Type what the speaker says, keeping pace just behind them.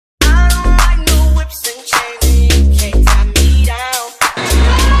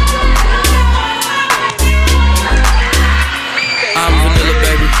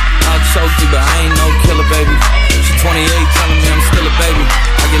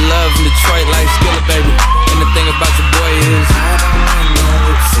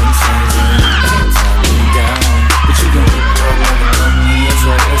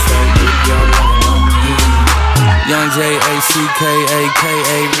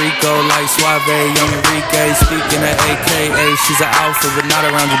Rico like Suave, young Enrique. Speaking of AKA, she's an alpha, but not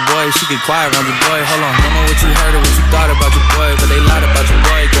around your boy. She get quiet around your boy. Hold on, don't know what you heard or what you thought about your boy, but they lied about your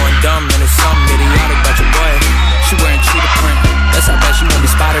boy. Going dumb, and it's something idiotic about your boy. She wearing cheetah print, that's how bad she won't be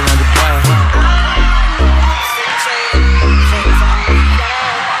spotted around your boy.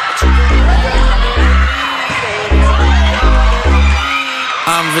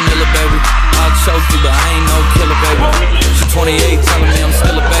 I'm vanilla, baby. I'll choke you, but I ain't no killer, baby. She 28, telling me I'm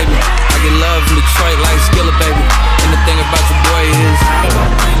still a baby. I get love in Detroit like Skilla, baby. And the thing about your boy is I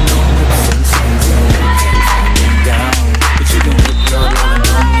know down, but you can whip your love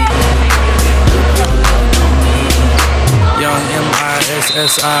on me. Young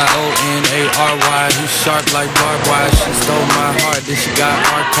MISSIONARY. He's sharp like barbed wire. She stole my heart, then she got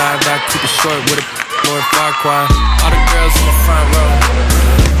archived. I keep it short with a Lord Farquhar. All the girls in the front row,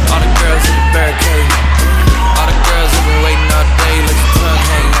 all the girls in the barricade, all the girls have been waiting all day. Let your tongue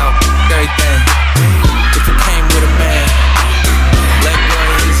hang out, everything. If you came with a man, let go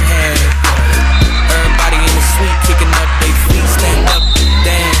of his hand. Everybody in the suite kicking up their feet, stand up,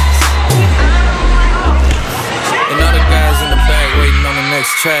 dance. And all the guys in the back waiting on the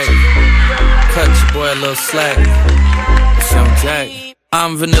next track. Cut your boy a little slack. It's Young Jack.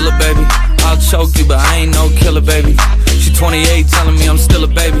 I'm vanilla, baby. I'll choke you, but I ain't no killer, baby. She 28, telling me I'm still a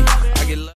baby.